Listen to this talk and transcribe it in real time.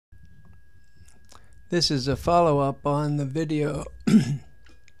This is a follow-up on the video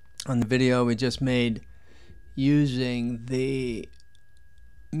we just made using the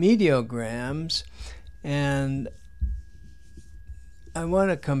meteograms, and I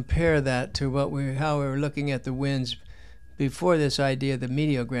want to compare that to how we were looking at the winds before this idea of the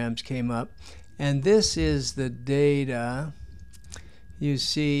meteograms came up. And this is the data. You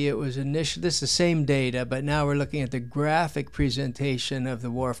see, it was this is the same data, but now we're looking at the graphic presentation of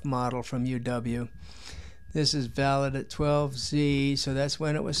the WRF model from UW. This is valid at 12Z, so that's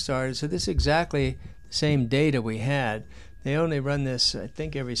when it was started. So this is exactly the same data we had. They only run this, I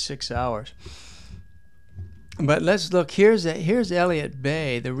think, every 6 hours. But let's look. Here's Elliott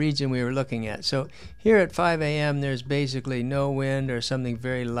Bay, the region we were looking at. So here at 5 a.m., there's basically no wind or something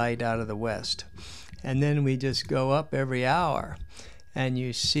very light out of the west. And then we just go up every hour. And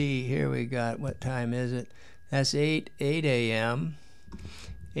you see here we got, what time is it? That's 8 a.m.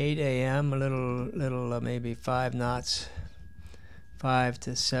 8 a.m., a little maybe 5 knots, 5 to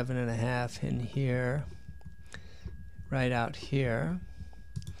 7.5 in here, right out here.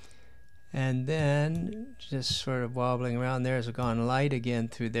 And then just sort of wobbling around there, it's gone light again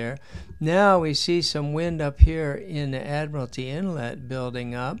through there. Now we see some wind up here in the Admiralty Inlet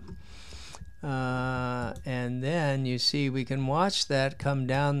building up. And then you see we can watch that come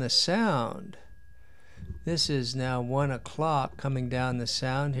down the Sound. This is now 1 o'clock coming down the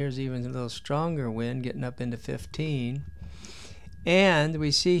Sound. Here's even a little stronger wind getting up into 15. And we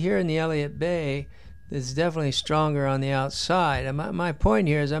see here in the Elliott Bay, it's definitely stronger on the outside. And my point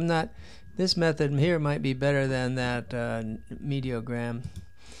here is this method here might be better than that meteogram.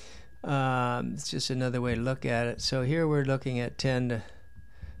 It's just another way to look at it. So here we're looking at 10 to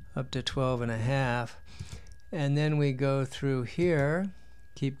up to 12.5. And then we go through here,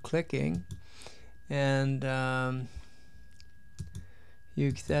 keep clicking. And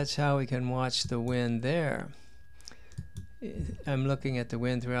that's how we can watch the wind there. I'm looking at the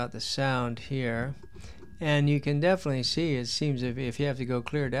wind throughout the Sound here. And you can definitely see, it seems if you have to go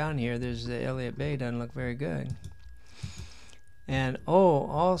clear down here, there's the Elliott Bay doesn't look very good. And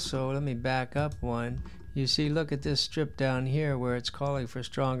also, let me back up one. You see, look at this strip down here where it's calling for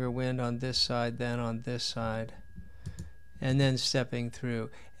stronger wind on this side than on this side. And then stepping through.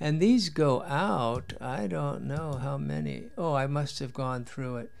 And these go out, I don't know how many. Oh, I must have gone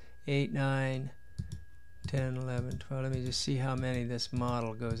through it. 8, 9, 10, 11, 12. Let me just see how many this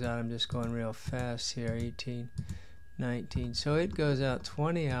model goes out. I'm just going real fast here. 18, 19. So it goes out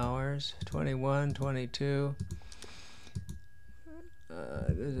 20 hours, 21, 22.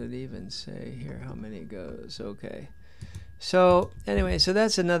 Does it even say here how many goes? Okay. So anyway, so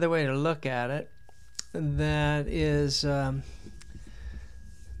that's another way to look at it. That is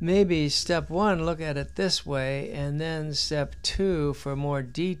maybe step 1, look at it this way, and then step 2 for more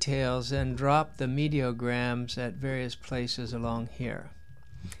details, and drop the meteograms at various places along here.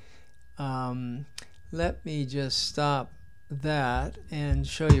 Let me just stop that and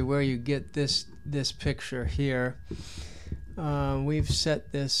show you where you get this picture here. We've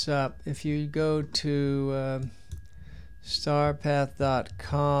set this up. If you go to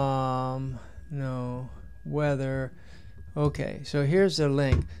starpath.com, no, weather. Okay, so here's the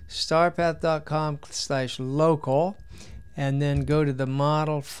link, starpath.com/local, and then go to the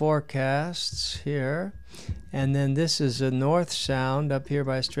model forecasts here, and then this is the North Sound up here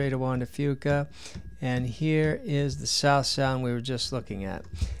by Strait of Juan de Fuca, and here is the South Sound we were just looking at.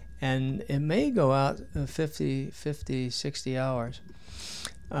 And it may go out 50, 60 hours.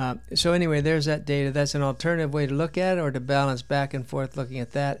 So anyway, there's that data. That's an alternative way to look at it, or to balance back and forth looking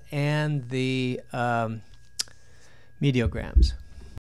at that and the meteograms.